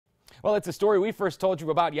Well, it's a story we first told you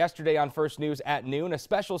about yesterday on First News at noon. A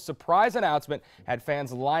special surprise announcement had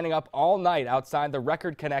fans lining up all night outside the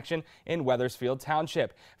Record Connection in Weathersfield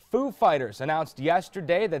Township. Foo Fighters announced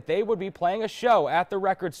yesterday that they would be playing a show at the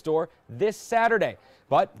record store this Saturday.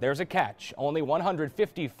 But there's a catch. Only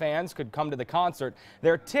 150 fans could come to the concert.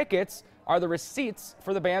 Their tickets are the receipts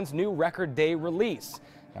for the band's new record day release.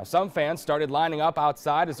 Now, some fans started lining up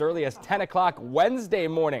outside as early as 10 o'clock Wednesday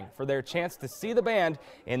morning for their chance to see the band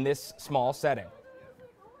in this small setting.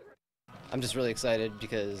 I'm just really excited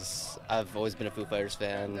because I've always been a Foo Fighters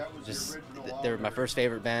fan. They're my first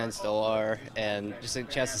favorite band, still are, and just a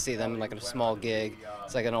chance to see them like in a small gig.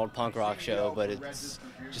 It's like an old punk rock show, but it's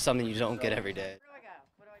just something you don't get every day.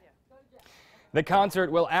 The concert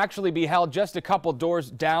will actually be held just a couple doors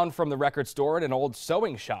down from the record store at an old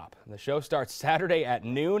sewing shop. The show starts Saturday at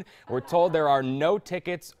noon. We're told there are no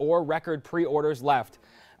tickets or record pre-orders left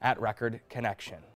at Record Connection.